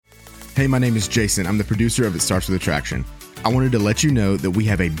Hey, my name is Jason. I'm the producer of It Starts With Attraction. I wanted to let you know that we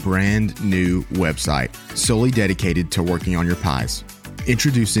have a brand new website solely dedicated to working on your pies.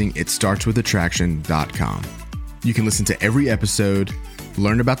 Introducing itstartswithattraction.com. You can listen to every episode,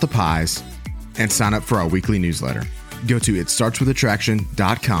 learn about the pies, and sign up for our weekly newsletter. Go to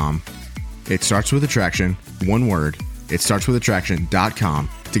itstartswithattraction.com. It starts with attraction, one word, itstartswithattraction.com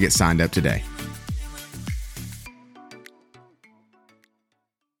to get signed up today.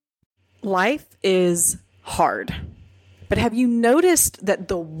 Life is hard, but have you noticed that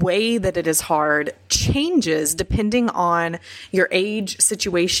the way that it is hard changes depending on your age,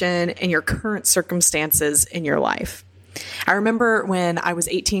 situation, and your current circumstances in your life? I remember when I was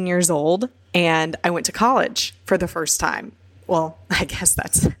 18 years old and I went to college for the first time. Well, I guess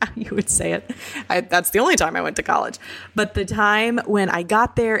that's how you would say it. That's the only time I went to college. But the time when I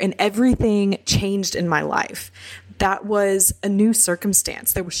got there and everything changed in my life, that was a new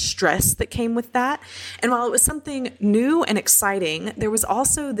circumstance. There was stress that came with that. And while it was something new and exciting, there was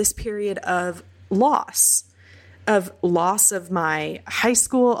also this period of loss of my high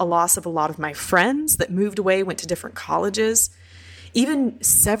school, a loss of a lot of my friends that moved away, went to different colleges. Even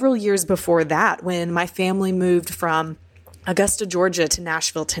several years before that, when my family moved from Augusta, Georgia to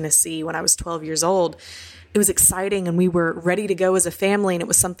Nashville, Tennessee, when I was 12 years old, it was exciting and we were ready to go as a family. And it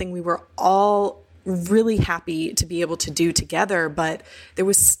was something we were all really happy to be able to do together, but there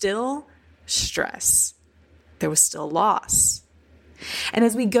was still stress. There was still loss. And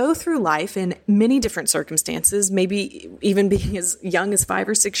as we go through life in many different circumstances, maybe even being as young as 5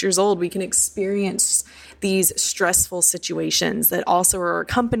 or 6 years old, we can experience these stressful situations that also are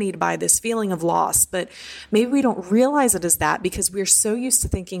accompanied by this feeling of loss. But maybe we don't realize it as that because we're so used to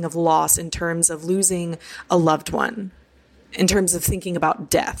thinking of loss in terms of losing a loved one, in terms of thinking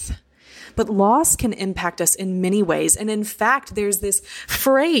about death. But loss can impact us in many ways. And in fact, there's this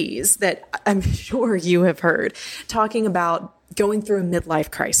phrase that I'm sure you have heard talking about going through a midlife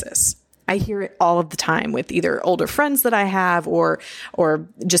crisis. I hear it all of the time with either older friends that I have or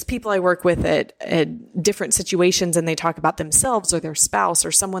just people I work with at different situations, and they talk about themselves or their spouse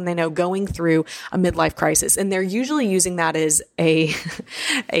or someone they know going through a midlife crisis. And they're usually using that as a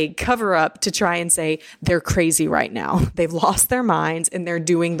cover up to try and say they're crazy right now. They've lost their minds and they're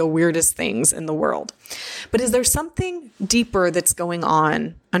doing the weirdest things in the world. But is there something deeper that's going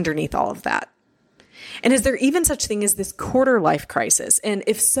on underneath all of that? And is there even such thing as this quarter life crisis? And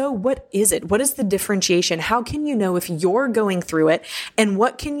if so, what is it? What is the differentiation? How can you know if you're going through it? And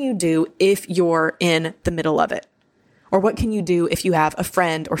what can you do if you're in the middle of it? Or what can you do if you have a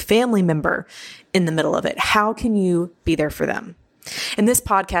friend or family member in the middle of it? How can you be there for them? In this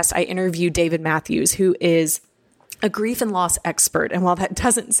podcast, I interviewed David Matthews, who is a grief and loss expert. And while that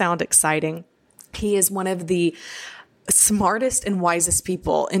doesn't sound exciting, he is one of the smartest and wisest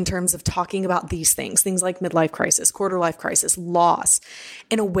people in terms of talking about these things like midlife crisis, quarter life crisis, loss,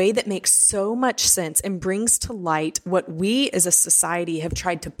 in a way that makes so much sense and brings to light what we as a society have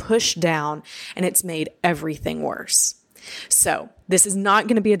tried to push down, and it's made everything worse. So this is not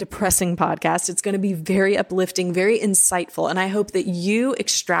going to be a depressing podcast. It's going to be very uplifting, very insightful. And I hope that you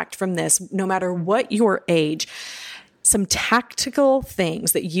extract from this, no matter what your age, some tactical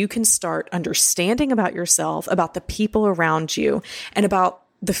things that you can start understanding about yourself, about the people around you, and about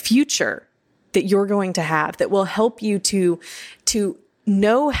the future that you're going to have that will help you to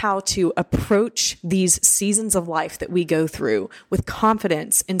know how to approach these seasons of life that we go through with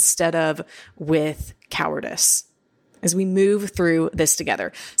confidence instead of with cowardice as we move through this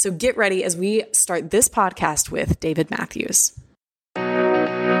together. So get ready as we start this podcast with David Matthews.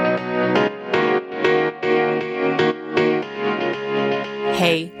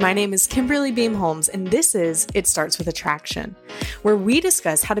 Hey, my name is Kimberly Beam Holmes, and this is It Starts With Attraction, where we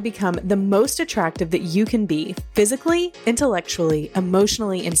discuss how to become the most attractive that you can be physically, intellectually,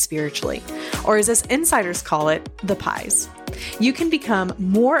 emotionally, and spiritually, or as us insiders call it, the pies. You can become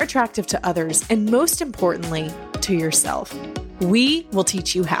more attractive to others and most importantly, to yourself. We will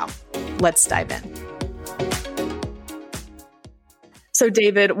teach you how. Let's dive in. So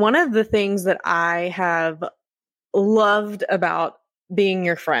David, one of the things that I have loved about being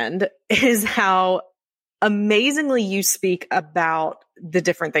your friend is how amazingly you speak about the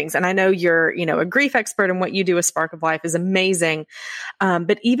different things. And I know you're, a grief expert, and what you do with Spark of Life is amazing.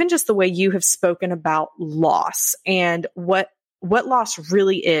 But even just the way you have spoken about loss and what loss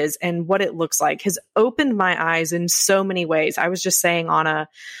really is and what it looks like has opened my eyes in so many ways. I was just saying on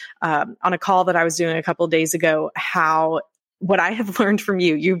a call that I was doing a couple of days ago, how what I have learned from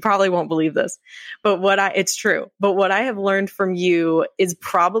you, you probably won't believe this, but it's true. But what I have learned from you is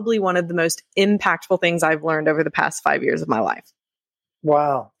probably one of the most impactful things I've learned over the past 5 years of my life.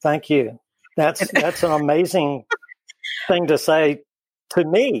 Wow. Thank you. That's an amazing thing to say to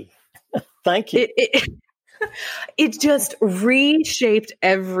me. Thank you. It just reshaped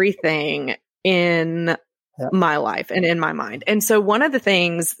everything in my life and in my mind. And so one of the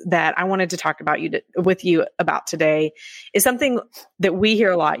things that I wanted to talk about with you about today is something that we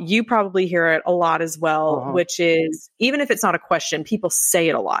hear a lot. You probably hear it a lot as well, which is, even if it's not a question, people say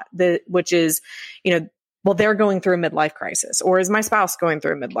it a lot, which is, well, they're going through a midlife crisis, or is my spouse going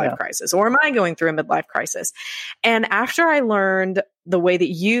through a midlife crisis, or am I going through a midlife crisis? And after I learned the way that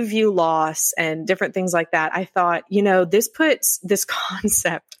you view loss and different things like that, I thought, this puts this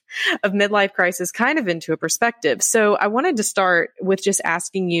concept of midlife crisis kind of into a perspective. So I wanted to start with just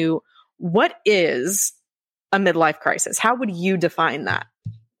asking you, what is a midlife crisis? How would you define that?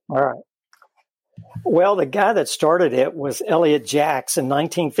 All right. Well, the guy that started it was Elliot Jacks in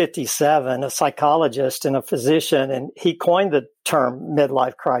 1957, a psychologist and a physician, and he coined the term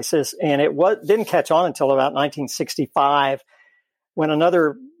midlife crisis. And it didn't catch on until about 1965, when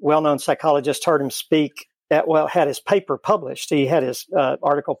another well-known psychologist heard him speak had his paper published. He had his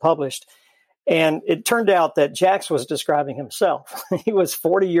article published. And it turned out that Jacks was describing himself. He was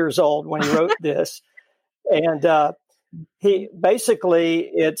 40 years old when he wrote this. And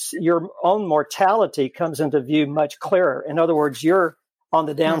it's your own mortality comes into view much clearer. In other words, you're on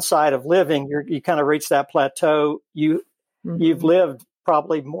the downside of living. You kind of reach that plateau. You've lived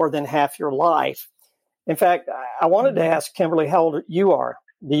probably more than half your life. In fact, I wanted to ask Kimberly how old you are.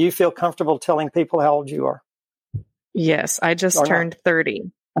 Do you feel comfortable telling people how old you are? Yes, I just turned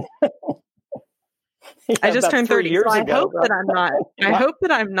 30. I just turned 30 years ago. I hope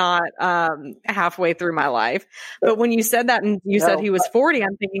that I'm not halfway through my life. But when you said that and you said he was 40,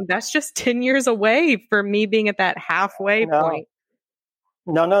 I'm thinking that's just 10 years away from me being at that halfway point.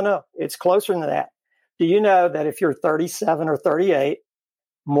 No. It's closer than that. Do you know that if you're 37 or 38,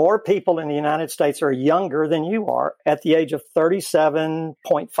 more people in the United States are younger than you are at the age of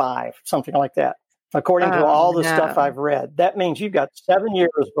 37.5, something like that, according to all the stuff I've read. That means you've got 7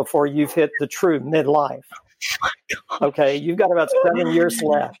 years before you've hit the true midlife. Okay, you've got about 7 years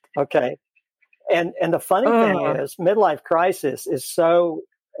left. Okay, and the funny thing is, midlife crisis is so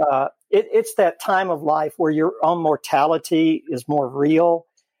it's that time of life where your own mortality is more real.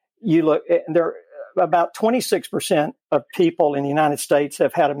 You look there. About 26% of people in the United States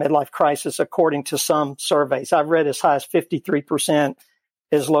have had a midlife crisis, according to some surveys. I've read as high as 53%,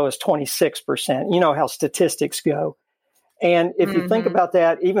 as low as 26%. You know how statistics go. And if you think about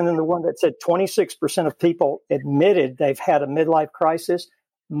that, even in the one that said 26% of people admitted they've had a midlife crisis,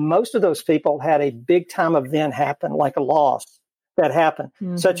 most of those people had a big time event happen, like a loss that happened,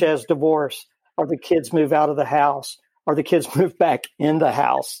 such as divorce, or the kids move out of the house, or the kids move back in the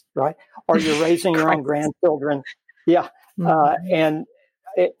house, right? Or you're raising your own grandchildren. Yeah. And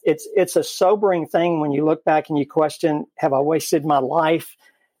it's a sobering thing when you look back and you question, have I wasted my life?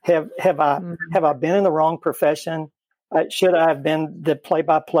 Have I been in the wrong profession? Should I have been the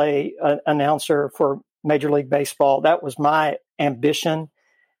play-by-play announcer for Major League Baseball? That was my ambition.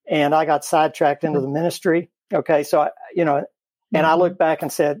 And I got sidetracked into the ministry. Okay. So, and I look back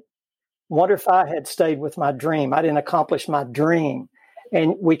and said, wonder if I had stayed with my dream. I didn't accomplish my dream.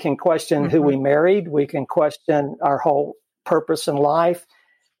 And we can question who we married. We can question our whole purpose in life.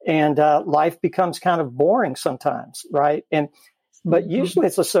 And life becomes kind of boring sometimes, right? But usually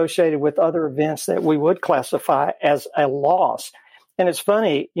it's associated with other events that we would classify as a loss. And it's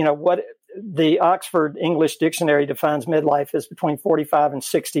funny, what the Oxford English Dictionary defines midlife as between 45 and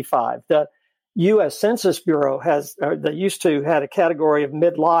 65. The U.S. Census Bureau used to had a category of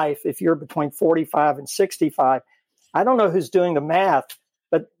midlife if you're between 45 and 65. I don't know who's doing the math,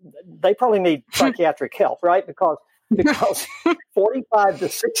 but they probably need psychiatric help, right? Because 45 to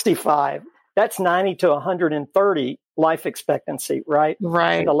 65, that's 90 to 130 life expectancy, right?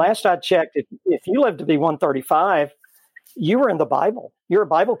 Right. And the last I checked, if you lived to be 135, you were in the Bible. You're a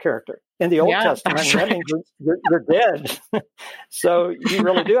Bible character in the Old Testament. Right. That means you're dead. So you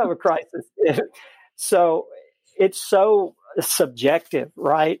really do have a crisis. So it's so subjective,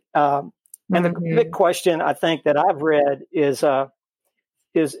 right? And the big question I think that I've read is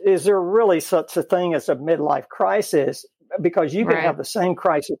there really such a thing as a midlife crisis? Because you can have the same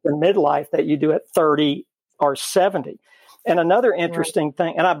crisis in midlife that you do at 30 or 70. And another interesting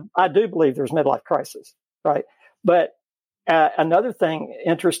thing, and I do believe there's midlife crisis, right? But another thing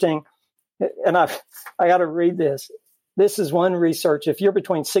interesting, and I got to read this. This is one research. If you're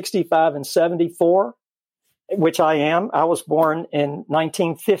between 65 and 74, which I am, I was born in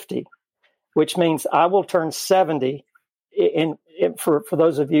 1950, which means I will turn 70 for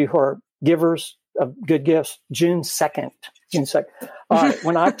those of you who are givers of good gifts, June 2nd. June 2nd. All right.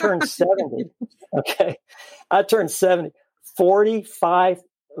 When I turned 70, okay, I turned 70,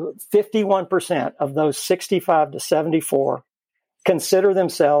 51% of those 65 to 74 consider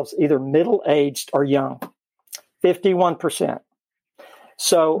themselves either middle-aged or young. 51%.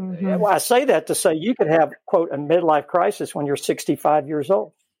 So I say that to say you could have, quote, a midlife crisis when you're 65 years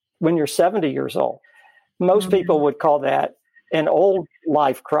old, when you're 70 years old. Most people would call that an old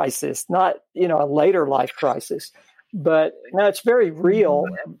life crisis, not, a later life crisis. But no, it's very real,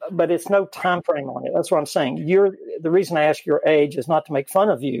 but it's no time frame on it. That's what I'm saying. The reason I ask your age is not to make fun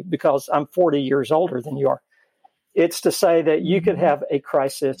of you because I'm 40 years older than you are. It's to say that you could have a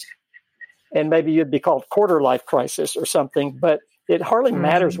crisis and maybe you'd be called quarter life crisis or something, but it hardly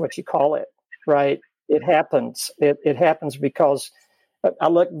matters what you call it, right? It happens. It happens because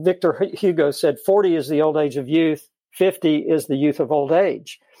Victor Hugo said 40 is the old age of youth, 50 is the youth of old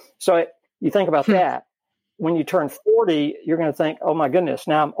age. So you think about that. When you turn 40, you're going to think, oh my goodness,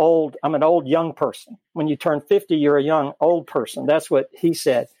 now I'm old. I'm an old young person. When you turn 50, you're a young old person. That's what he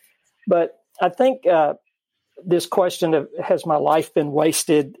said. But I think this question of has my life been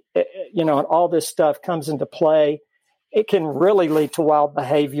wasted, and all this stuff comes into play. It can really lead to wild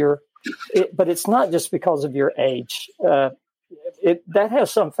behavior, but it's not just because of your age. That has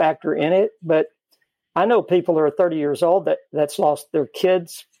some factor in it, but I know people who are 30 years old that's lost their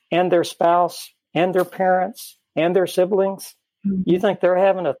kids and their spouse and their parents and their siblings. You think they're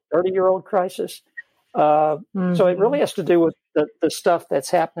having a 30-year-old crisis? So it really has to do with the stuff that's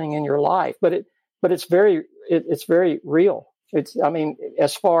happening in your life, but it's very real.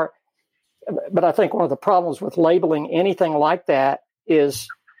 But I think one of the problems with labeling anything like that is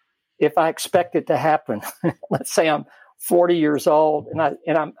if I expect it to happen, let's say I'm 40 years old and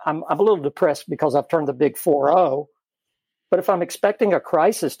I'm a little depressed because I've turned the big 40, but if I'm expecting a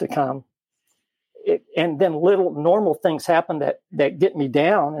crisis to come, and then little normal things happen that get me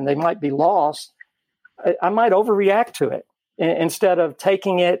down and they might be lost, I might overreact to it instead of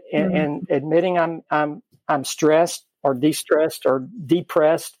taking it and admitting I'm stressed or de-stressed or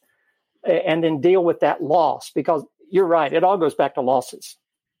depressed, and then deal with that loss. Because you're right, it all goes back to losses,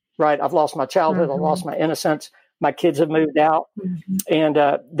 right? I've lost my childhood, I've lost my innocence, my kids have moved out, and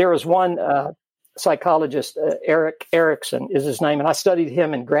there was one psychologist, Erik Erikson is his name, and I studied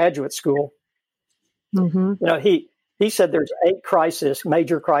him in graduate school. He said there's 8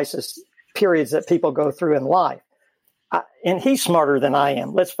 major crisis periods that people go through in life. And he's smarter than I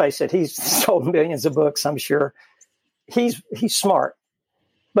am. Let's face it. He's sold millions of books, I'm sure. He's smart.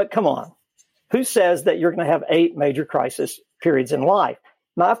 But come on. Who says that you're going to have 8 major crisis periods in life?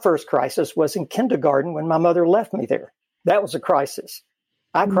 My first crisis was in kindergarten when my mother left me there. That was a crisis.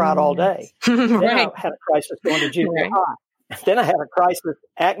 I cried all day. Then I had a crisis going to junior high. Then I had a crisis.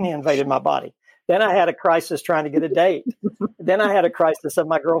 Acne invaded my body. Then I had a crisis trying to get a date. Then I had a crisis of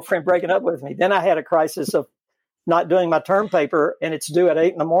my girlfriend breaking up with me. Then I had a crisis of not doing my term paper and it's due at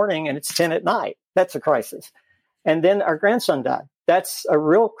 8 a.m. and it's 10 p.m. That's a crisis. And then our grandson died. That's a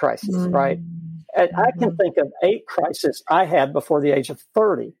real crisis, right? And I can think of 8 crises I had before the age of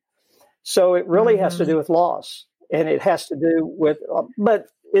 30. So it really has to do with loss, and it has to do with, but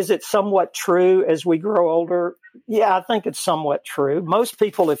is it somewhat true as we grow older? Yeah, I think it's somewhat true. Most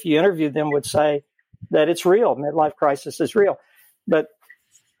people, if you interview them, would say that it's real. Midlife crisis is real. But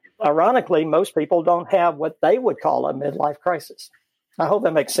ironically, most people don't have what they would call a midlife crisis. I hope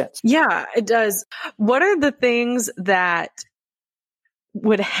that makes sense. Yeah, it does. What are the things that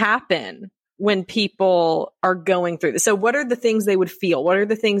would happen when people are going through this? So what are the things they would feel? What are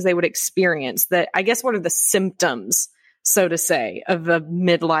the things they would experience? What are the symptoms, so to say, of a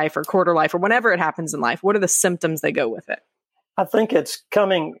midlife or quarter life or whenever it happens in life? What are the symptoms that go with it? I think it's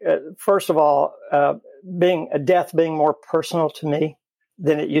coming, first of all, death being more personal to me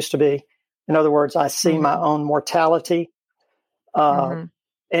than it used to be. In other words, I see my own mortality. And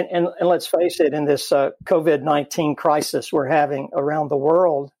let's face it, in this COVID-19 crisis we're having around the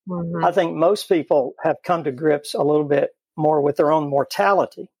world, I think most people have come to grips a little bit more with their own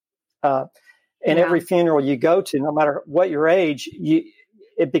mortality. Every funeral you go to, no matter what your age,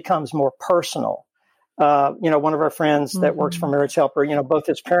 it becomes more personal. One of our friends that works for Marriage Helper, both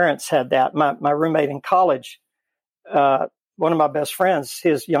his parents had that. My roommate in college, one of my best friends,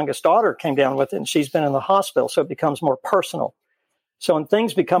 his youngest daughter came down with it, and she's been in the hospital, so it becomes more personal. So when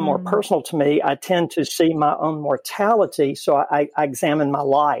things become more personal to me, I tend to see my own mortality. So I examine my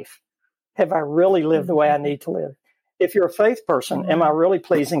life. Have I really lived the way I need to live? If you're a faith person, am I really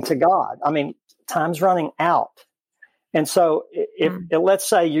pleasing to God? I mean, time's running out. And so if let's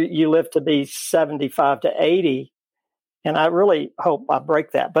say you live to be 75 to 80, and I really hope I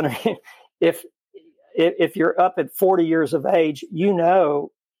break that. But if if you're up at 40 years of age, you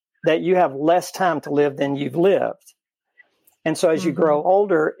know that you have less time to live than you've lived. And so as you grow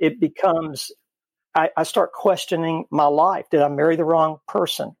older, it becomes, I start questioning my life. Did I marry the wrong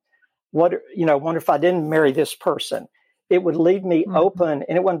person? Wonder if I didn't marry this person, it would leave me open,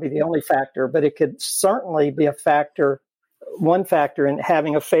 and it wouldn't be the only factor, but it could certainly be one factor in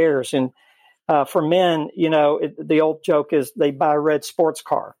having affairs. And for men, the old joke is they buy a red sports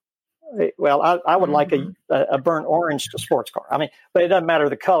car. Well, I would like a burnt orange sports car. I mean, but it doesn't matter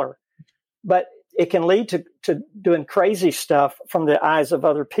the color. But it can lead to doing crazy stuff from the eyes of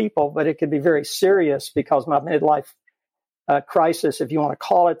other people, but it could be very serious because my midlife crisis, if you want to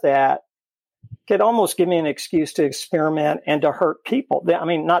call it that, could almost give me an excuse to experiment and to hurt people. I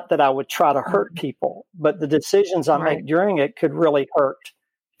mean, not that I would try to hurt people, but the decisions I make during it could really hurt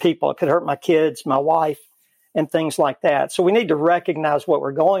people. It could hurt my kids, my wife, and things like that. So we need to recognize what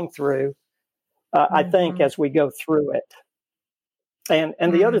we're going through, I think, as we go through it.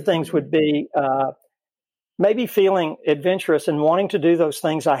 And the other things would be maybe feeling adventurous and wanting to do those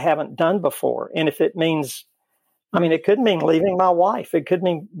things I haven't done before. And if it means, it could mean leaving my wife. It could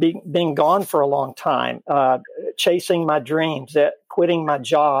mean being gone for a long time, chasing my dreams, quitting my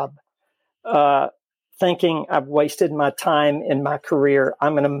job, thinking I've wasted my time in my career.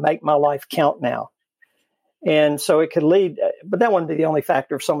 I'm going to make my life count now. And so it could lead, but that wouldn't be the only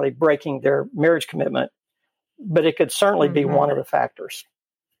factor of somebody breaking their marriage commitment, but it could certainly be one of the factors.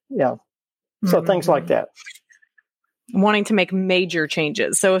 Yeah. So things like that. Wanting to make major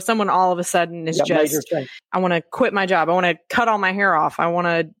changes. So if someone all of a sudden is just, I want to quit my job. I want to cut all my hair off. I want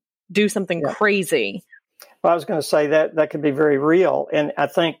to do something crazy. Well, I was going to say that could be very real. And I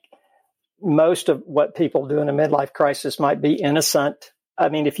think most of what people do in a midlife crisis might be innocent. I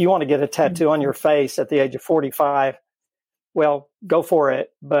mean, if you want to get a tattoo on your face at the age of 45, well, go for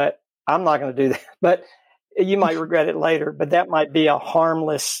it. But I'm not going to do that. But you might regret it later. But that might be a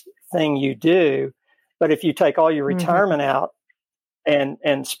harmless thing you do. But if you take all your retirement out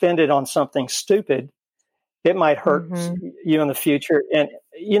and spend it on something stupid, it might hurt you in the future. And,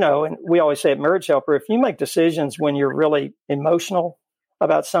 and we always say at Marriage Helper, if you make decisions when you're really emotional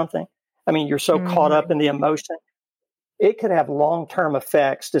about something, you're so caught up in the emotion, it could have long-term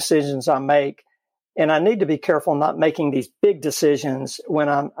effects, decisions I make. And I need to be careful not making these big decisions when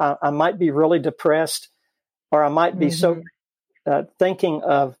I might be really depressed, or I might be so thinking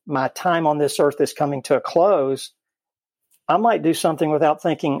of my time on this earth is coming to a close. I might do something without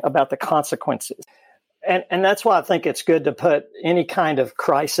thinking about the consequences. And that's why I think it's good to put any kind of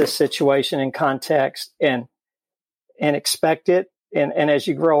crisis situation in context and expect it. And as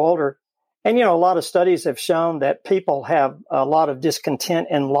you grow older, and, a lot of studies have shown that people have a lot of discontent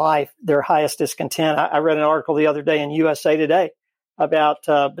in life, their highest discontent. I read an article the other day in USA Today about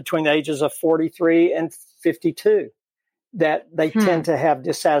between the ages of 43 and 52, that they tend to have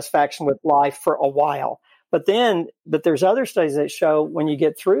dissatisfaction with life for a while. But there's other studies that show when you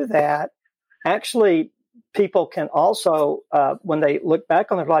get through that, actually people can also, when they look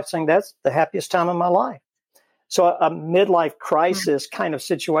back on their life, saying that's the happiest time of my life. So a midlife crisis kind of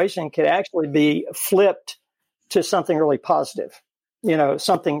situation could actually be flipped to something really positive,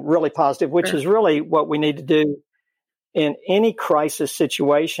 something really positive, which is really what we need to do in any crisis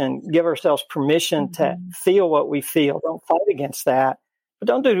situation. Give ourselves permission to feel what we feel. Don't fight against that, but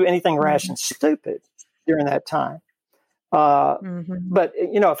don't do anything rash and stupid during that time. But,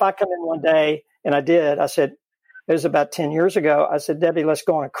 if I come in one day, and I said, it was about 10 years ago, I said, Debbie, let's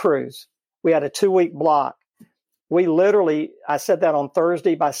go on a cruise. We had a 2-week block. I said that on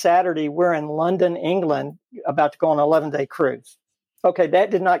Thursday. By Saturday, we're in London, England, about to go on an 11-day cruise. Okay,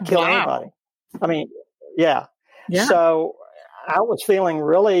 that did not kill anybody. Yeah. So I was feeling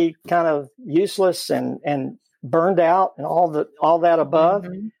really kind of useless and burned out and all that above.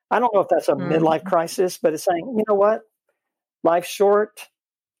 I don't know if that's a midlife crisis, but it's saying, you know what? Life's short.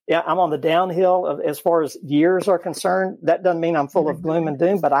 Yeah, I'm on the downhill as far as years are concerned. That doesn't mean I'm full of gloom and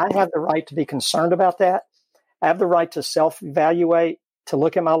doom, but I have the right to be concerned about that. I have the right to self-evaluate, to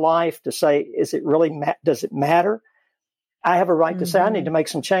look at my life, to say, is it really, does it matter? I have a right to say, I need to make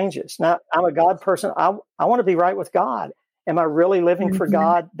some changes. Now, I'm a God person. I want to be right with God. Am I really living for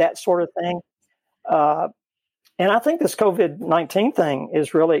God? That sort of thing. And I think this COVID-19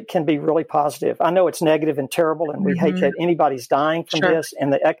 thing can be really positive. I know it's negative and terrible, and we hate that anybody's dying from this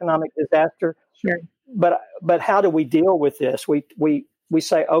and the economic disaster. But how do we deal with this? We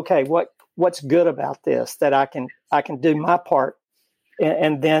say, okay, what's good about this that I can do my part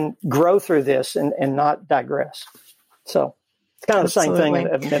and then grow through this and not digress. So it's kind of the same thing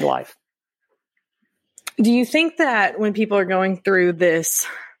of midlife. Do you think that when people are going through this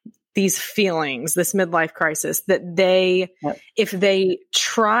these feelings, this midlife crisis, that they, if they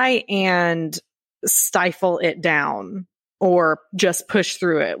try and stifle it down or just push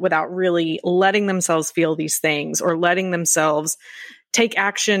through it without really letting themselves feel these things or letting themselves take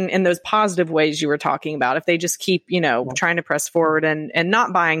action in those positive ways you were talking about, if they just keep, trying to press forward and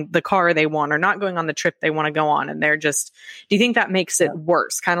not buying the car they want or not going on the trip they want to go on, and they're just, do you think that makes it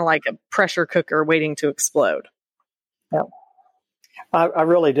worse? Kind of like a pressure cooker waiting to explode. Yeah. I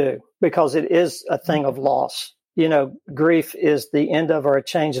really do, because it is a thing of loss. Grief is the end of or a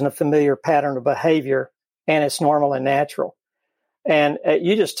change in a familiar pattern of behavior, and it's normal and natural. And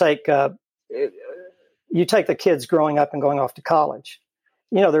you just take the kids growing up and going off to college.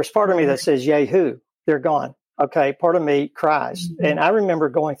 There's part of me that says, yay-hoo, they're gone. Okay, part of me cries. Mm-hmm. And I remember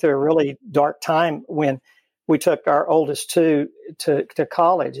going through a really dark time when we took our oldest two to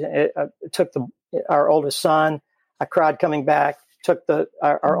college. It took our oldest son. I cried coming back. Took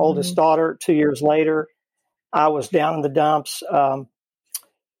our oldest daughter 2 years later. I was down in the dumps.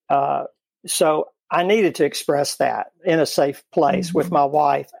 So I needed to express that in a safe place with my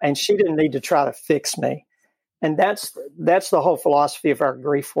wife, and she didn't need to try to fix me. And that's the whole philosophy of our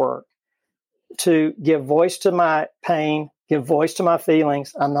grief work, to give voice to my pain, give voice to my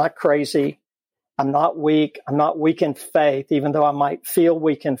feelings. I'm not crazy. I'm not weak. I'm not weak in faith, even though I might feel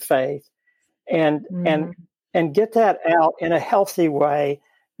weak in faith. And get that out in a healthy way,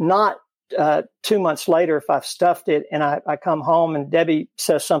 not 2 months later if I've stuffed it and I come home and Debbie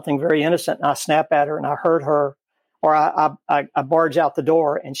says something very innocent and I snap at her and I hurt her, or I barge out the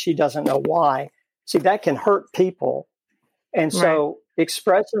door and she doesn't know why. See, that can hurt people. And so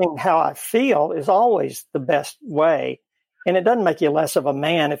expressing how I feel is always the best way. And it doesn't make you less of a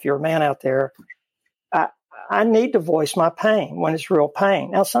man if you're a man out there. I need to voice my pain when it's real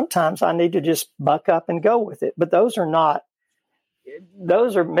pain. Now, sometimes I need to just buck up and go with it, but those are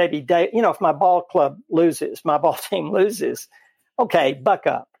maybe, if my ball team loses, okay, buck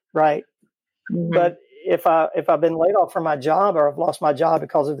up, right? Mm-hmm. But if I've been laid off from my job, or I've lost my job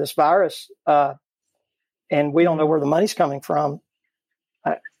because of this virus, and we don't know where the money's coming from,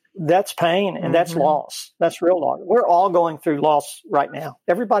 that's pain and that's loss. That's real loss. We're all going through loss right now.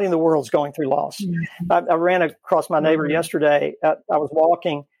 Everybody in the world is going through loss. I ran across my neighbor yesterday. I was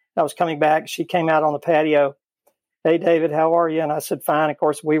walking. I was coming back. She came out on the patio. Hey, David, how are you? And I said, fine. Of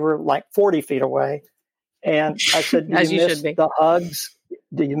course, we were like 40 feet away. And I said, do you miss the hugs?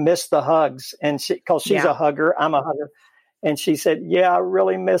 Do you miss the hugs? And because she's a hugger, I'm a hugger. And she said, yeah, I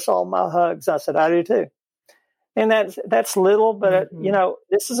really miss all my hugs. I said, I do too. And that's little, but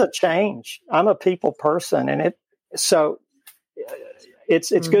this is a change. I'm a people person, and it's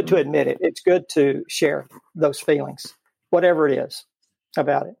good to admit it. It's good to share those feelings, whatever it is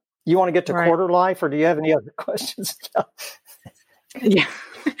about it. You want to get to quarter life, or do you have any other questions? Yeah,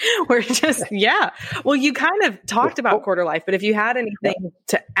 Well, you kind of talked about quarter life, but if you had anything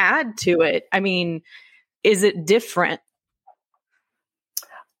to add to it, I mean, is it different?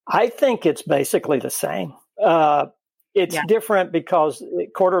 I think it's basically the same. It's different because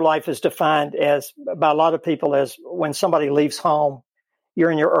quarter life is defined by a lot of people as when somebody leaves home.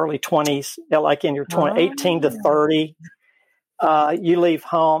 You're in your early 20s, like in your 18 to 30. You leave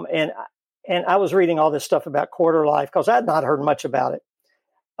home, and I was reading all this stuff about quarter life because I had not heard much about it.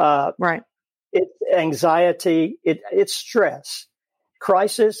 It's anxiety. It's stress,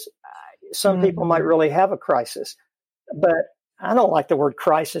 crisis. Some people might really have a crisis, but I don't like the word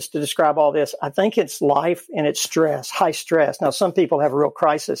crisis to describe all this. I think it's life and it's stress, high stress. Now, some people have a real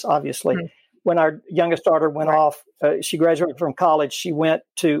crisis, obviously. When our youngest daughter went off, she graduated from college. She went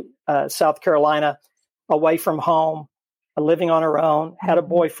to South Carolina, away from home, living on her own, had a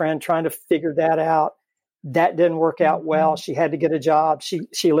boyfriend, trying to figure that out. That didn't work out well. She had to get a job.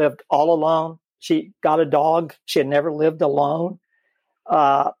 She lived all alone. She got a dog. She had never lived alone.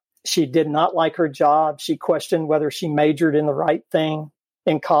 She did not like her job. She questioned whether she majored in the right thing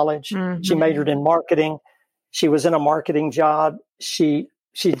in college. She majored in marketing. She was in a marketing job. She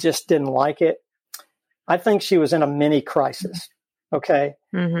just didn't like it. I think she was in a mini crisis. Okay.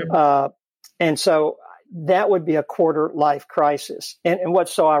 And so that would be a quarter life crisis. And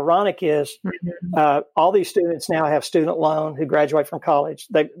what's so ironic is all these students now have student loan who graduate from college.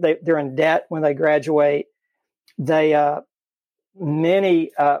 They're in debt when they graduate.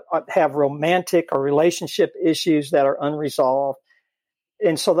 Many have romantic or relationship issues that are unresolved.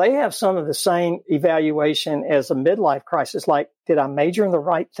 And so they have some of the same evaluation as a midlife crisis. Like, did I major in the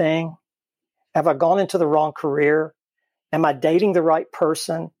right thing? Have I gone into the wrong career? Am I dating the right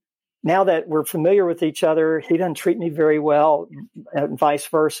person? Now that we're familiar with each other, he doesn't treat me very well, and vice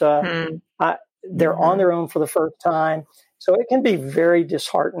versa. They're on their own for the first time. So it can be very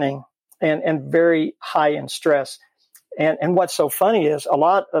disheartening and very high in stress. And what's so funny is a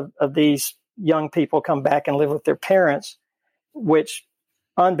lot of these young people come back and live with their parents, which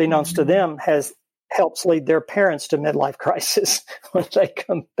unbeknownst to them helps lead their parents to midlife crisis when they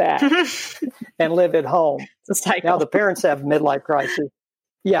come back and live at home. Now the parents have midlife crisis.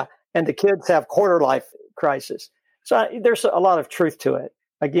 Yeah. And the kids have quarter life crisis. So there's a lot of truth to it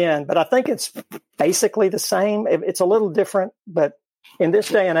again, but I think it's basically the same. It's a little different, but in this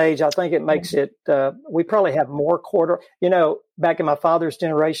day and age, I think it makes it, we probably have more quarter, back in my father's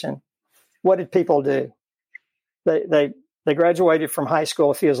generation, what did people do? They graduated from high school.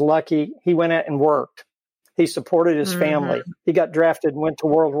 If he was lucky, he went out and worked. He supported his family. He got drafted and went to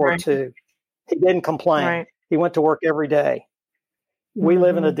World War II. He didn't complain. He went to work every day. We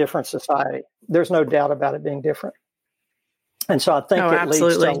live in a different society. There's no doubt about it being different. And so I think it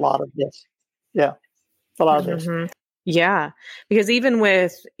leads to a lot of this. Yeah, a lot of this. Yeah, because even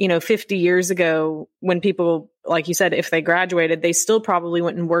with, 50 years ago, when people, like you said, if they graduated, they still probably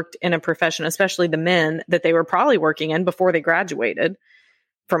went and worked in a profession, especially the men that they were probably working in before they graduated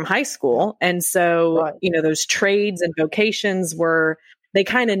from high school. And so, those trades and vocations they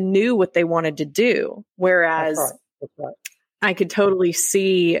kind of knew what they wanted to do. Whereas That's right. I could totally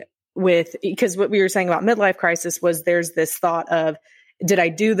see because what we were saying about midlife crisis was there's this thought of, did I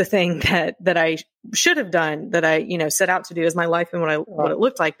do the thing that I should have done, that I, set out to do as my life and what it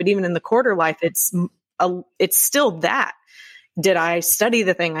looked like? But even in the quarter life, it's still that. Did I study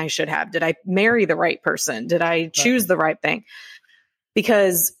the thing I should have? Did I marry the right person? Did I choose the right thing?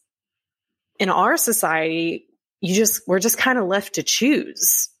 Because in our society, we're just kind of left to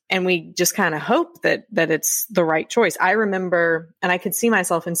choose. And we just kind of hope that it's the right choice. I remember, and I could see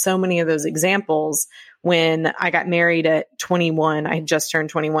myself in so many of those examples, when I got married at 21, I had just turned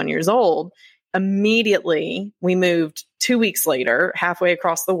 21 years old. Immediately, we moved 2 weeks later, halfway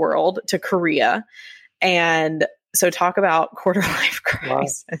across the world to Korea. And so talk about quarter life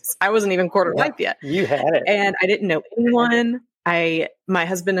crisis. Wow. I wasn't even quarter life yet. You had it. And I didn't know anyone. My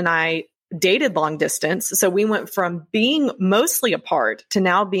husband and I dated long distance. So we went from being mostly apart to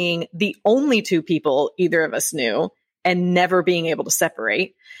now being the only two people either of us knew and never being able to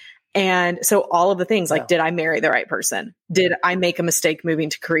separate. And so all of the things like, did I marry the right person? Did I make a mistake moving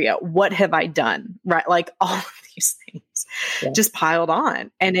to Korea? What have I done? Right. Like all of these things just piled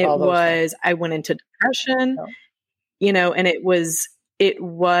on. And I went into depression, and it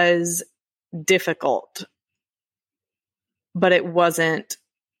was difficult, but it wasn't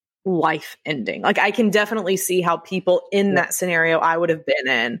life ending. Like I can definitely see how people in that scenario I would have been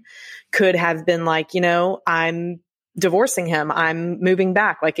in could have been like, I'm divorcing him. I'm moving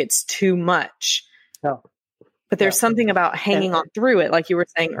back. Like it's too much. No. But there's something about hanging on through it, like you were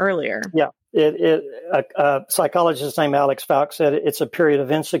saying earlier. Yeah. A psychologist named Alex Falk said it's a period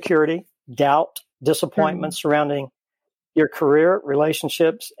of insecurity, doubt, disappointment surrounding your career,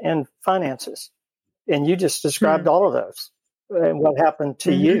 relationships, and finances. And you just described all of those and what happened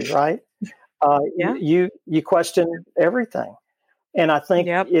to you, right? You question everything. And I think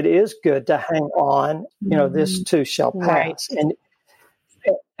it is good to hang on, this too shall pass. And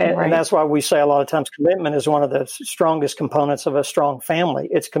that's why we say a lot of times commitment is one of the strongest components of a strong family.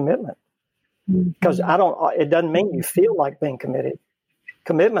 It's commitment. Because it doesn't mean you feel like being committed.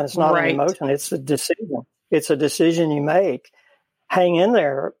 Commitment is not an emotion. It's a decision. It's a decision you make. Hang in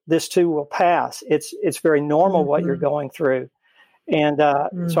there. This too will pass. It's very normal what you're going through. And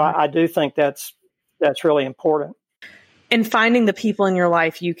so I do think that's really important. And finding the people in your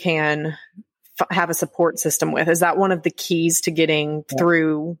life you can have a support system with. Is that one of the keys to getting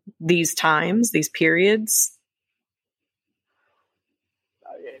through these times, these periods?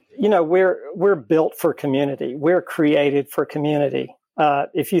 We're built for community. We're created for community.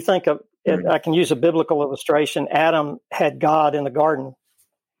 If you think of it, I can use a biblical illustration. Adam had God in the garden,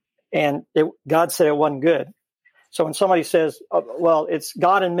 and God said it wasn't good. So when somebody says, it's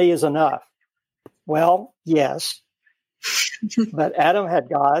God and me is enough. Well, yes. But Adam had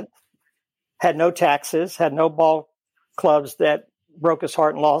God, had no taxes, had no ball clubs that broke his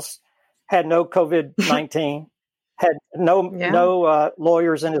heart and lost, had no COVID-19, had no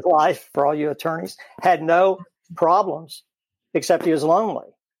lawyers in his life, for all you attorneys, had no problems except he was lonely.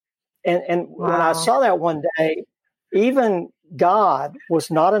 And when I saw that one day, even God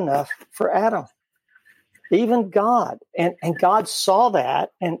was not enough for Adam. Even God. And God saw that,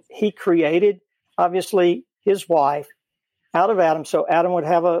 and he created, obviously, his wife out of Adam, so Adam would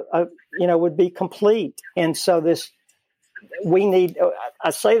have would be complete. And so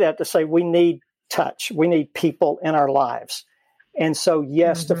I say that to say we need touch. We need people in our lives. And so,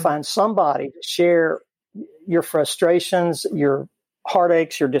 yes, to find somebody to share, your frustrations, your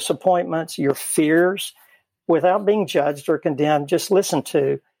heartaches, your disappointments, your fears without being judged or condemned, just listen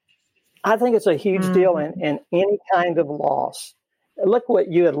to. I think it's a huge deal in any kind of loss. Look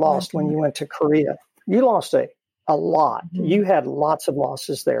what you had lost when you went to Korea. You lost a lot. You had lots of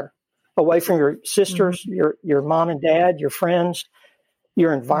losses there, away from your sisters, your mom and dad, your friends,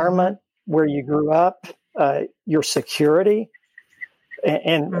 your environment where you grew up, your security,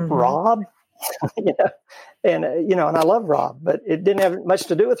 and Rob. And I love Rob, but it didn't have much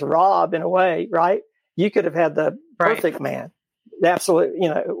to do with Rob in a way, right? You could have had the perfect man, the absolute,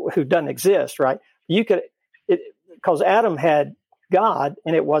 who doesn't exist, right? You could, because Adam had God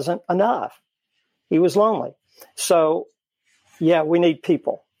and it wasn't enough. He was lonely. So, yeah, we need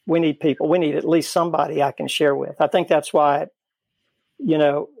people. We need people. We need at least somebody I can share with. I think that's why,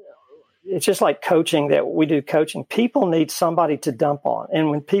 it's just like coaching that we do coaching. People need somebody to dump on. And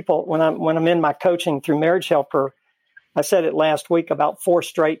when I'm in my coaching through Marriage Helper, I said it last week, about 4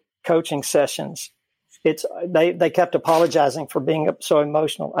 straight coaching sessions. They kept apologizing for being so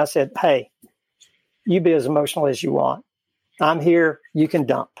emotional. I said, hey, you be as emotional as you want. I'm here. You can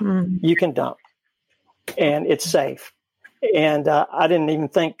dump. You can dump. And it's safe. And I didn't even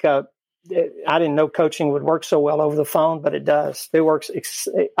think, I didn't know coaching would work so well over the phone, but it does. It works.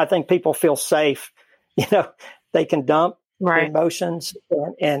 I think people feel safe. They can dump their emotions,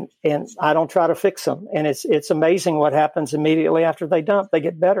 and I don't try to fix them. And it's amazing what happens immediately after they dump. They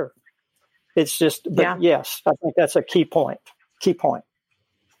get better. It's just, yes, I think that's a key point. And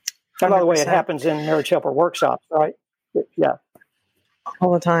by the way, it happens in Marriage Helper workshops, right? Yeah.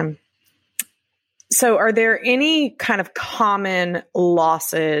 All the time. So are there any kind of common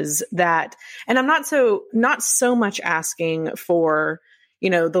losses that, and I'm not so much asking for,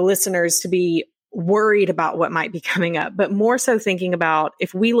 the listeners to be worried about what might be coming up, but more so thinking about,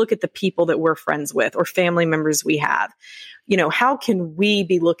 if we look at the people that we're friends with or family members we have, how can we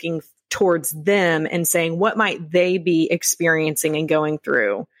be looking towards them and saying, what might they be experiencing and going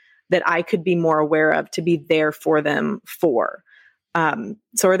through that I could be more aware of to be there for them for?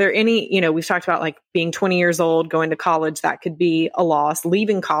 So are there any, we've talked about like being 20 years old, going to college, that could be a loss.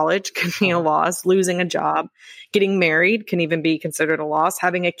 Leaving college could be a loss. Losing a job, getting married can even be considered a loss.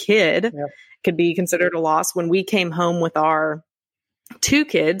 Having a kid could be considered a loss. When we came home with our 2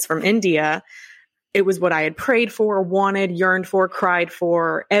 kids from India, it was what I had prayed for, wanted, yearned for, cried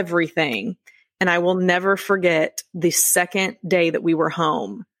for, everything. And I will never forget the second day that we were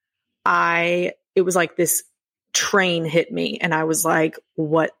home. It was like this train hit me and I was like,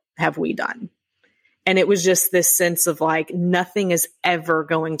 what have we done? And it was just this sense of like, nothing is ever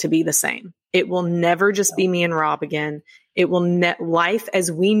going to be the same. It will never just be me and Rob again. It will life as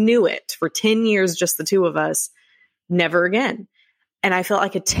we knew it for 10 years, just the 2 of us, never again. And I felt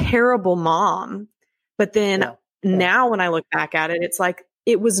like a terrible mom. But then now when I look back at it, it's like,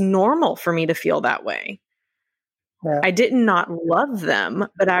 it was normal for me to feel that way. Yeah. I did not love them,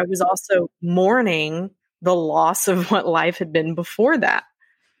 but I was also mourning the loss of what life had been before that.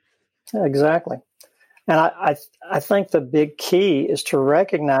 Yeah, exactly. And I think the big key is to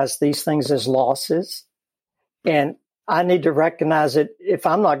recognize these things as losses. And I need to recognize it. If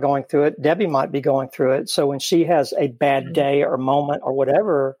I'm not going through it, Debbie might be going through it. So when she has a bad day or moment or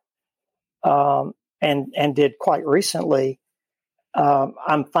whatever, and did quite recently,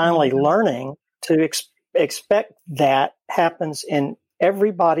 I'm finally learning to expect that happens in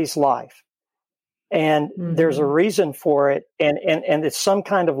everybody's life. And there's a reason for it. And it's some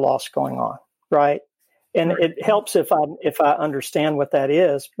kind of loss going on. Right. And it helps if I understand what that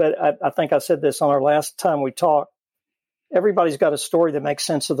is. But I think I said this on our last time we talked. Everybody's got a story that makes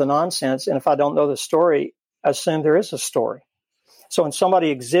sense of the nonsense. And if I don't know the story, I assume there is a story. So when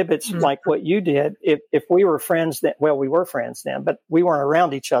somebody exhibits like what you did, if we were friends, we were friends then, but we weren't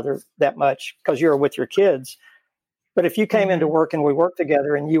around each other that much because you were with your kids. But if you came into work and we worked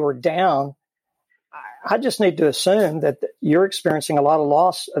together and you were down, I just need to assume that you're experiencing a lot of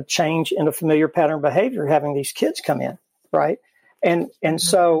loss of change in a familiar pattern of behavior, having these kids come in, right? And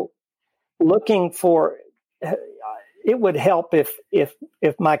so looking for, it would help if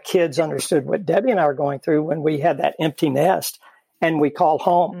my kids understood what Debbie and I are going through when we had that empty nest and we call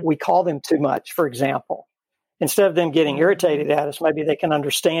home, we call them too much, for example. Instead of them getting irritated at us, maybe they can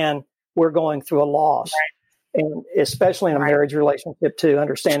understand we're going through a loss. Right. And especially in a marriage relationship too,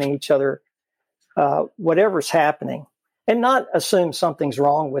 understanding each other, whatever's happening, and not assume something's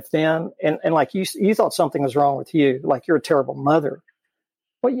wrong with them. And like you thought something was wrong with you, like you're a terrible mother.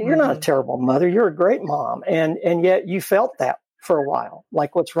 Well, you're not a terrible mother. You're a great mom. And yet you felt that for a while,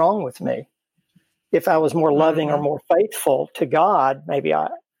 like what's wrong with me? If I was more loving or more faithful to God, maybe I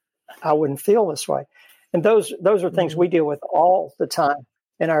wouldn't feel this way. And those are things we deal with all the time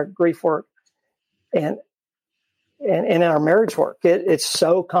in our grief work and in our marriage work. It's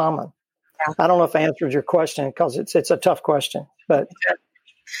so common. Yeah. I don't know if I answered your question because it's a tough question, but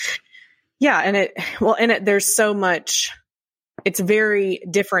yeah. And there's so much, it's very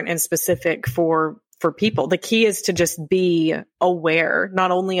different and specific for people. The key is to just be aware,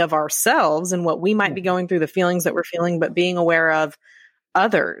 not only of ourselves and what we might be going through, the feelings that we're feeling, but being aware of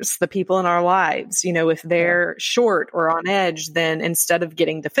others, the people in our lives. If they're short or on edge, then instead of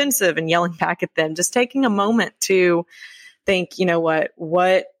getting defensive and yelling back at them, just taking a moment to think,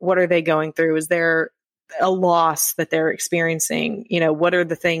 what are they going through? Is there a loss that they're experiencing? What are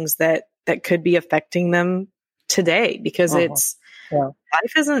the things that could be affecting them today? Because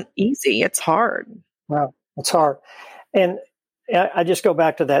life isn't easy. It's hard. Well, it's hard. And I just go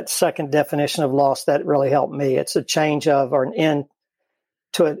back to that second definition of loss that really helped me. It's a change of or an end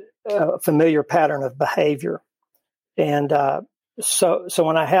to a familiar pattern of behavior. And so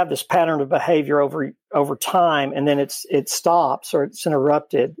when I have this pattern of behavior over time and then it stops or it's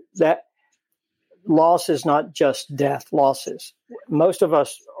interrupted, that loss is not just death losses. Most of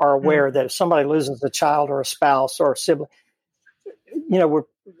us are aware that if somebody loses a child or a spouse or a sibling, we're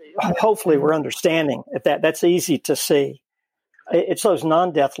understanding that's easy to see. It's those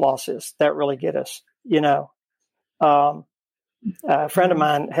non-death losses that really get us, A friend of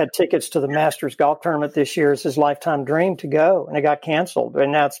mine had tickets to the Masters golf tournament this year. It's his lifetime dream to go, and it got canceled.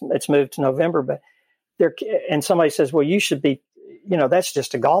 And now it's moved to November. But and somebody says, "Well, you should be, that's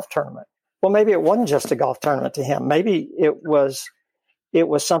just a golf tournament." Well, maybe it wasn't just a golf tournament to him. Maybe it was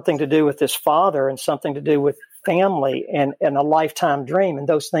something to do with his father and something to do with family and a lifetime dream. And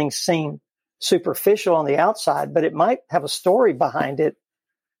those things seem superficial on the outside, but it might have a story behind it.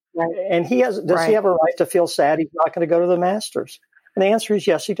 Right. And he has a right to feel sad he's not going to go to the Masters? And the answer is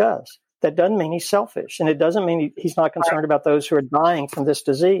yes, he does. That doesn't mean he's selfish. And it doesn't mean he's not concerned about those who are dying from this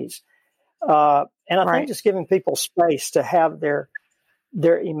disease. And I think just giving people space to have their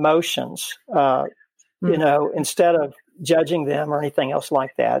emotions, instead of judging them or anything else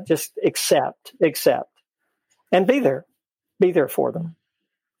like that, just accept, and be there for them.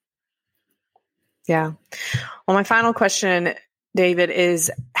 Yeah. Well, my final question, David,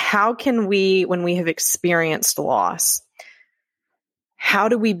 is how can we, when we have experienced loss, how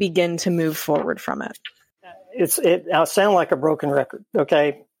do we begin to move forward from it? I'll sound like a broken record.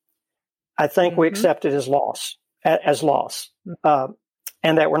 Okay. I think we accept it as loss, and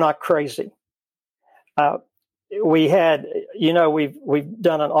that we're not crazy. We've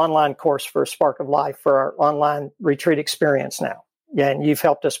done an online course for Spark of Life for our online retreat experience now. Yeah. And you've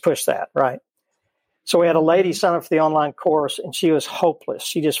helped us push that, right? So we had a lady sign up for the online course, and she was hopeless.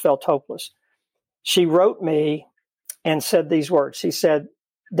 She just felt hopeless. She wrote me and said these words. She said,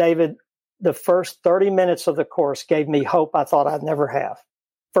 "David, the first 30 minutes of the course gave me hope I thought I'd never have."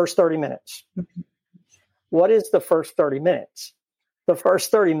 First 30 minutes. What is the first 30 minutes? The first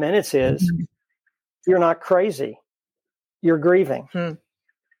 30 minutes is you're not crazy. You're grieving.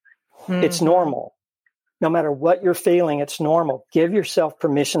 It's normal. No matter what you're feeling, it's normal. Give yourself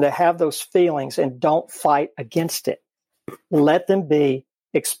permission to have those feelings and don't fight against it. Let them be,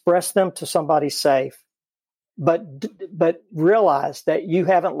 express them to somebody safe, but realize that you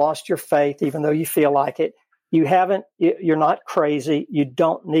haven't lost your faith, even though you feel like it. You're not crazy. You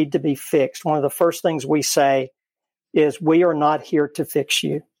don't need to be fixed. One of the first things we say is, we are not here to fix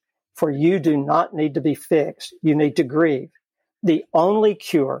you, for you do not need to be fixed. You need to grieve. The only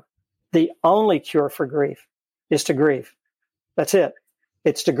cure for grief is to grieve. That's it.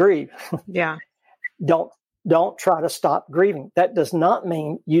 It's to grieve. Yeah. Don't try to stop grieving. That does not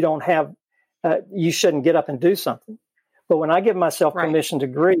mean you don't have, you shouldn't get up and do something. But when I give myself permission to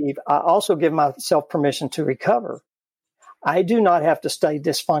grieve, I also give myself permission to recover. I do not have to stay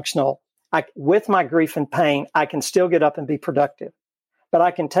dysfunctional. With my grief and pain, I can still get up and be productive. But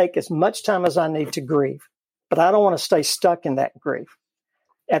I can take as much time as I need to grieve. But I don't want to stay stuck in that grief.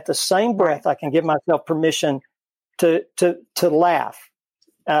 At the same breath, I can give myself permission to laugh.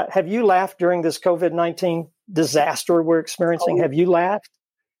 Have you laughed during this COVID-19 disaster we're experiencing? Have you laughed?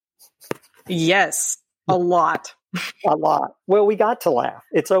 Yes, a lot. A lot. Well, we got to laugh.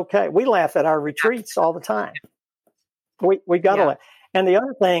 It's okay. We laugh at our retreats all the time. We got to laugh. And the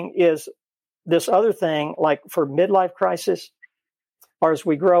other thing is this other thing, like for midlife crisis, or as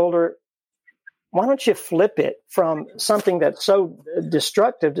we grow older, why don't you flip it from something that's so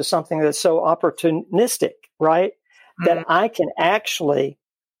destructive to something that's so opportunistic, right? That I can actually,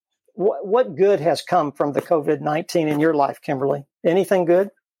 what good has come from the COVID-19 in your life, Kimberly? Anything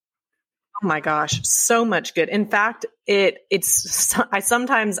good? Oh my gosh, so much good. In fact, I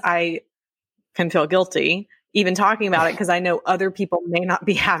can feel guilty even talking about it because I know other people may not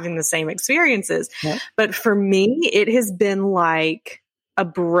be having the same experiences. Yeah. But for me, it has been like a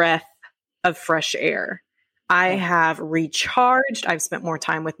breath of fresh air. I have recharged. I've spent more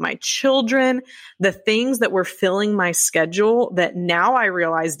time with my children. The things that were filling my schedule that now I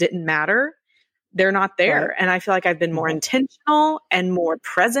realize didn't matter, they're not there. Right. And I feel like I've been more intentional and more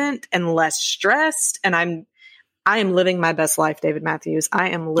present and less stressed. And I am living my best life, David Matthews.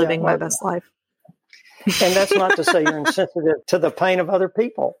 I am living my best life. And that's not to say you're insensitive to the pain of other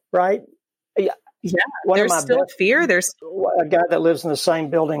people, right? Yeah. There's still fear. There's a guy that lives in the same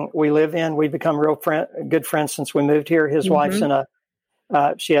building we live in. We've become good friends since we moved here. His wife's in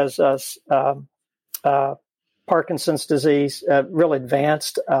she has Parkinson's disease, real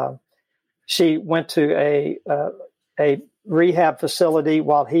advanced. She went to a rehab facility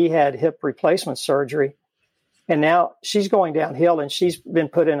while he had hip replacement surgery. And now she's going downhill and she's been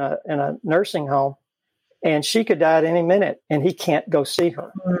put in a nursing home. And she could die at any minute, and he can't go see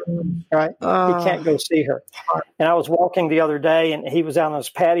her, right? He can't go see her. And I was walking the other day, and he was out on his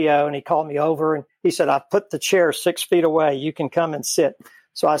patio, and he called me over, and he said, I put the chair 6 feet away. You can come and sit.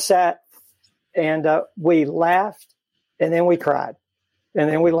 So I sat, and we laughed, and then we cried. And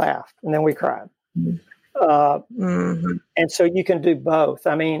then we laughed, and then we cried. And so you can do both.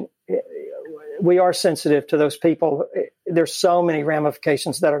 I mean, we are sensitive to those people. There's so many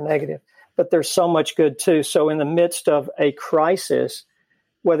ramifications that are negative. But there's so much good too. So in the midst of a crisis,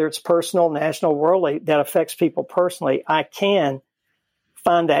 whether it's personal, national, worldly, that affects people personally, I can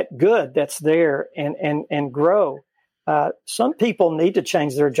find that good that's there and grow. Some people need to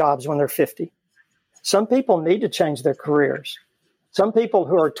change their jobs when they're 50. Some people need to change their careers. Some people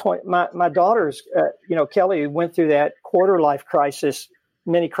who are 20, my daughter's, Kelly went through that quarter life crisis,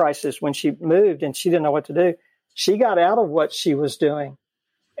 mini crisis when she moved and she didn't know what to do. She got out of what she was doing.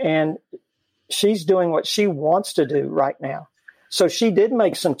 And she's doing what she wants to do right now. So she did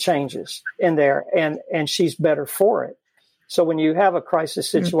make some changes in there, and she's better for it. So when you have a crisis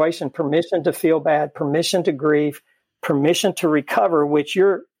situation, permission to feel bad, permission to grieve, permission to recover, which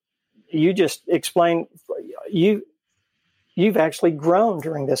you just explained, you've actually grown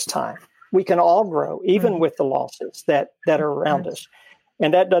during this time. We can all grow, even with the losses that are around us.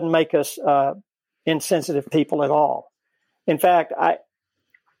 And that doesn't make us insensitive people at all. In fact,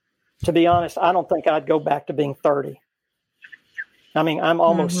 to be honest, I don't think I'd go back to being 30. I mean, I'm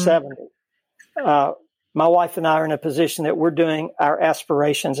almost 70. My wife and I are in a position that we're doing our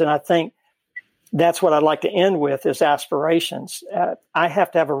aspirations. And I think that's what I'd like to end with is aspirations. I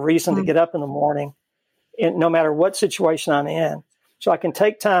have to have a reason to get up in the morning, no matter what situation I'm in. So I can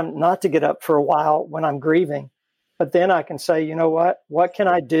take time not to get up for a while when I'm grieving. But then I can say, you know what? What can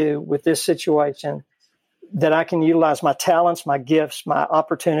I do with this situation that I can utilize my talents, my gifts, my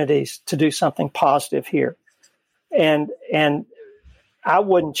opportunities to do something positive here. And I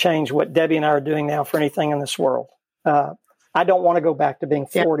wouldn't change what Debbie and I are doing now for anything in this world. I don't want to go back to being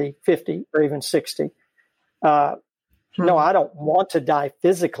 40, 50, or even 60. No, I don't want to die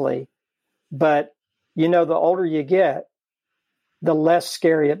physically, but the older you get, the less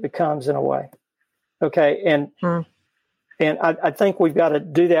scary it becomes in a way. Okay. And I think we've got to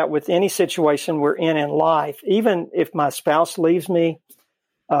do that with any situation we're in life. Even if my spouse leaves me,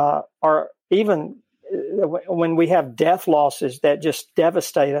 or even when we have death losses that just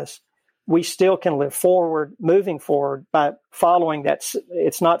devastate us, we still can live forward, moving forward by following that.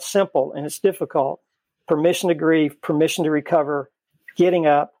 It's not simple and it's difficult. Permission to grieve, permission to recover, getting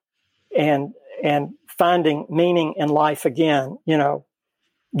up and finding meaning in life again,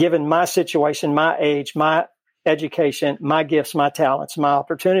 given my situation, my age, my education, my gifts, my talents, my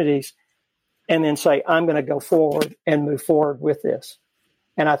opportunities, and then say, I'm going to go forward and move forward with this.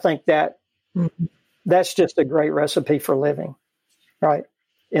 And I think that that's just a great recipe for living, right?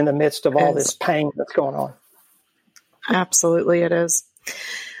 In the midst of all this pain that's going on. Absolutely, it is.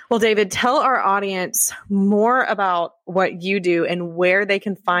 Well, David, tell our audience more about what you do and where they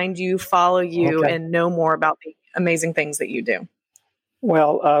can find you, follow you, and know more about the amazing things that you do.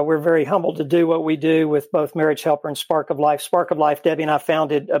 Well, we're very humbled to do what we do with both Marriage Helper and Spark of Life. Spark of Life, Debbie and I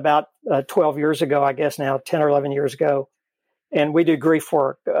founded about 12 years ago, I guess now, 10 or 11 years ago. And we do grief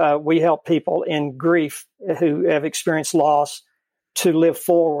work. We help people in grief who have experienced loss to live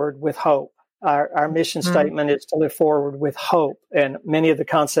forward with hope. Our mission statement is to live forward with hope. And many of the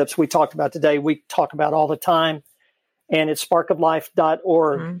concepts we talked about today, we talk about all the time. And it's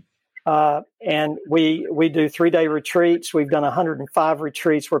sparkoflife.org. And we do 3-day retreats. We've done 105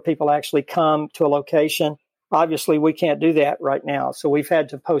 retreats where people actually come to a location. Obviously, we can't do that right now. So we've had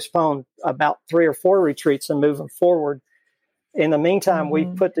to postpone about 3 or 4 retreats and move them forward. In the meantime,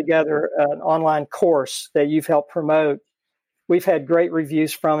 we've put together an online course that you've helped promote. We've had great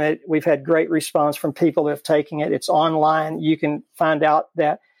reviews from it. We've had great response from people who have taken it. It's online. You can find out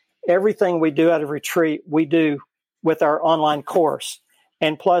that everything we do at a retreat, we do with our online course.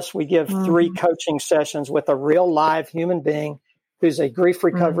 And plus, we give 3 coaching sessions with a real live human being who's a grief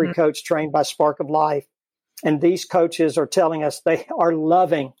recovery coach trained by Spark of Life. And these coaches are telling us they are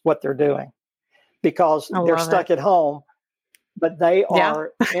loving what they're doing because they're stuck at home, but they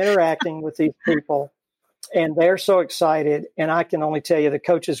are interacting with these people and they're so excited. And I can only tell you the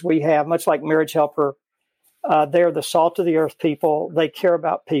coaches we have, much like Marriage Helper, they're the salt of the earth people. They care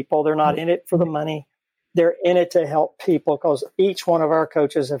about people. They're not in it for the money. They're in it to help people because each one of our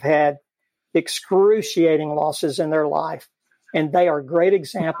coaches have had excruciating losses in their life. And they are great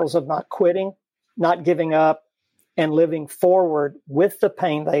examples of not quitting, not giving up, and living forward with the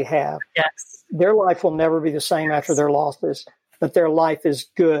pain they have. Yes. Their life will never be the same after their losses, but their life is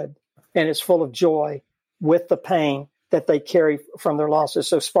good and it's full of joy with the pain that they carry from their losses.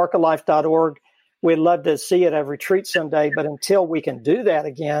 So sparkoflife.org, we'd love to see it at a retreat someday, but until we can do that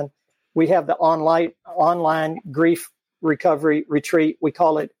again, we have the online grief recovery retreat. We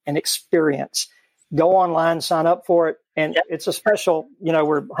call it an experience. Go online, sign up for it. And it's a special,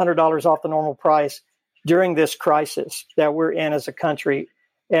 we're $100 off the normal price during this crisis that we're in as a country.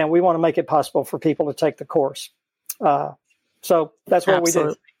 And we want to make it possible for people to take the course. So that's what we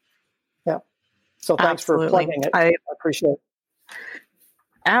do. Yeah. So thanks for plugging it. I appreciate it.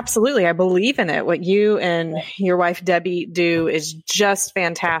 Absolutely. I believe in it. What you and your wife, Debbie, do is just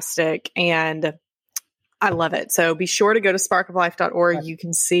fantastic. And I love it. So be sure to go to sparkoflife.org. Right. You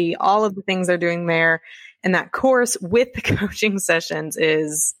can see all of the things they're doing there. And that course with the coaching sessions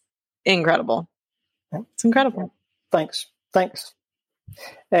is incredible. It's incredible. Thanks.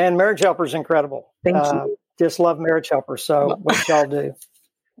 And Marriage Helper is incredible. Thank you. Just love Marriage Helper. So what y'all do.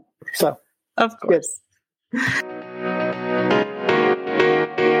 So, of course. Good.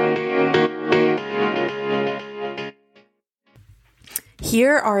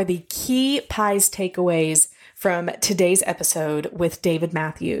 Here are the key Pies takeaways from today's episode with David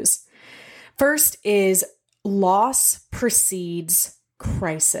Matthews. First is loss precedes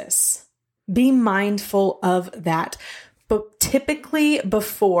crisis. Be mindful of that. But typically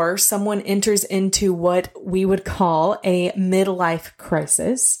before someone enters into what we would call a midlife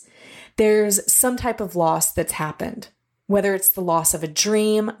crisis, there's some type of loss that's happened. Whether it's the loss of a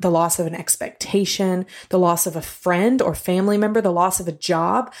dream, the loss of an expectation, the loss of a friend or family member, the loss of a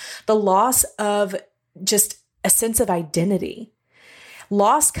job, the loss of just a sense of identity.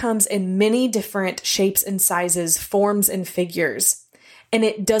 Loss comes in many different shapes and sizes, forms and figures, and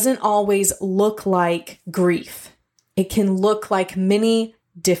it doesn't always look like grief. It can look like many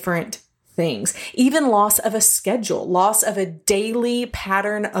different things. Even loss of a schedule, loss of a daily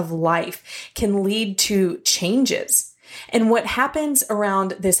pattern of life can lead to changes. And what happens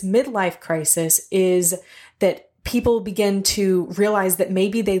around this midlife crisis is that people begin to realize that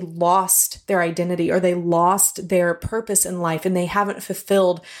maybe they lost their identity or they lost their purpose in life and they haven't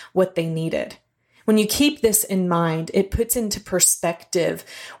fulfilled what they needed. When you keep this in mind, it puts into perspective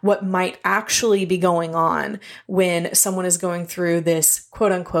what might actually be going on when someone is going through this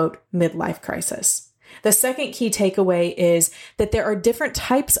quote unquote midlife crisis. The second key takeaway is that there are different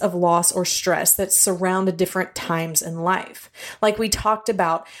types of loss or stress that surround different times in life. Like we talked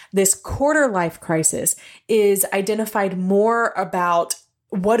about, this quarter life crisis is identified more about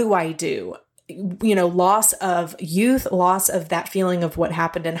what do I do? Loss of youth, loss of that feeling of what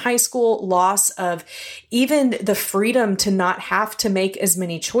happened in high school, loss of even the freedom to not have to make as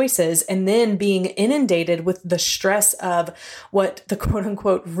many choices, and then being inundated with the stress of what the quote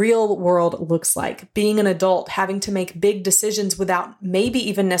unquote real world looks like. Being an adult, having to make big decisions without maybe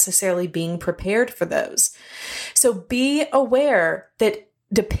even necessarily being prepared for those. So be aware that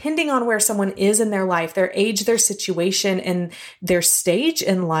depending on where someone is in their life, their age, their situation, and their stage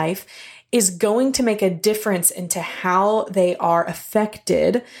in life, is going to make a difference into how they are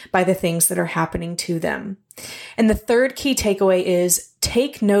affected by the things that are happening to them. And the third key takeaway is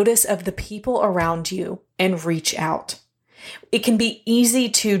take notice of the people around you and reach out. It can be easy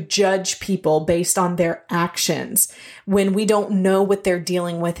to judge people based on their actions when we don't know what they're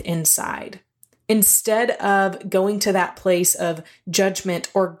dealing with inside. Instead of going to that place of judgment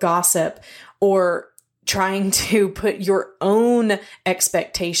or gossip or trying to put your own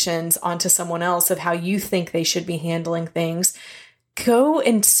expectations onto someone else of how you think they should be handling things, go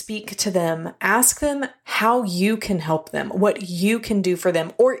and speak to them. Ask them how you can help them, what you can do for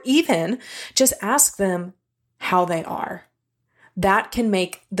them, or even just ask them how they are. That can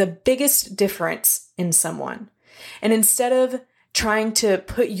make the biggest difference in someone. And instead of trying to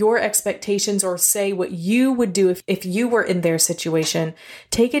put your expectations or say what you would do if you were in their situation,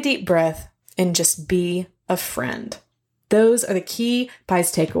 take a deep breath and just be a friend. Those are the key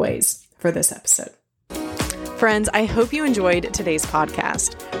Pies takeaways for this episode. Friends, I hope you enjoyed today's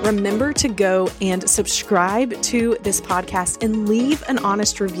podcast. Remember to go and subscribe to this podcast and leave an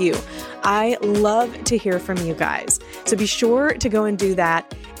honest review. I love to hear from you guys. So be sure to go and do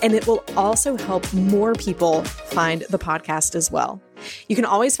that. And it will also help more people find the podcast as well. You can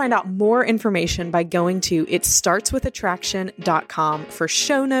always find out more information by going to itstartswithattraction.com for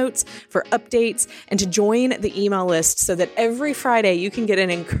show notes, for updates, and to join the email list so that every Friday you can get an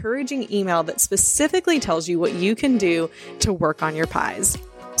encouraging email that specifically tells you what you can do to work on your pies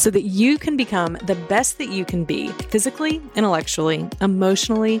so that you can become the best that you can be physically, intellectually,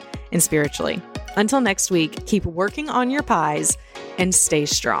 emotionally, and spiritually. Until next week, keep working on your pies and stay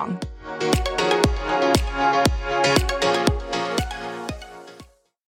strong.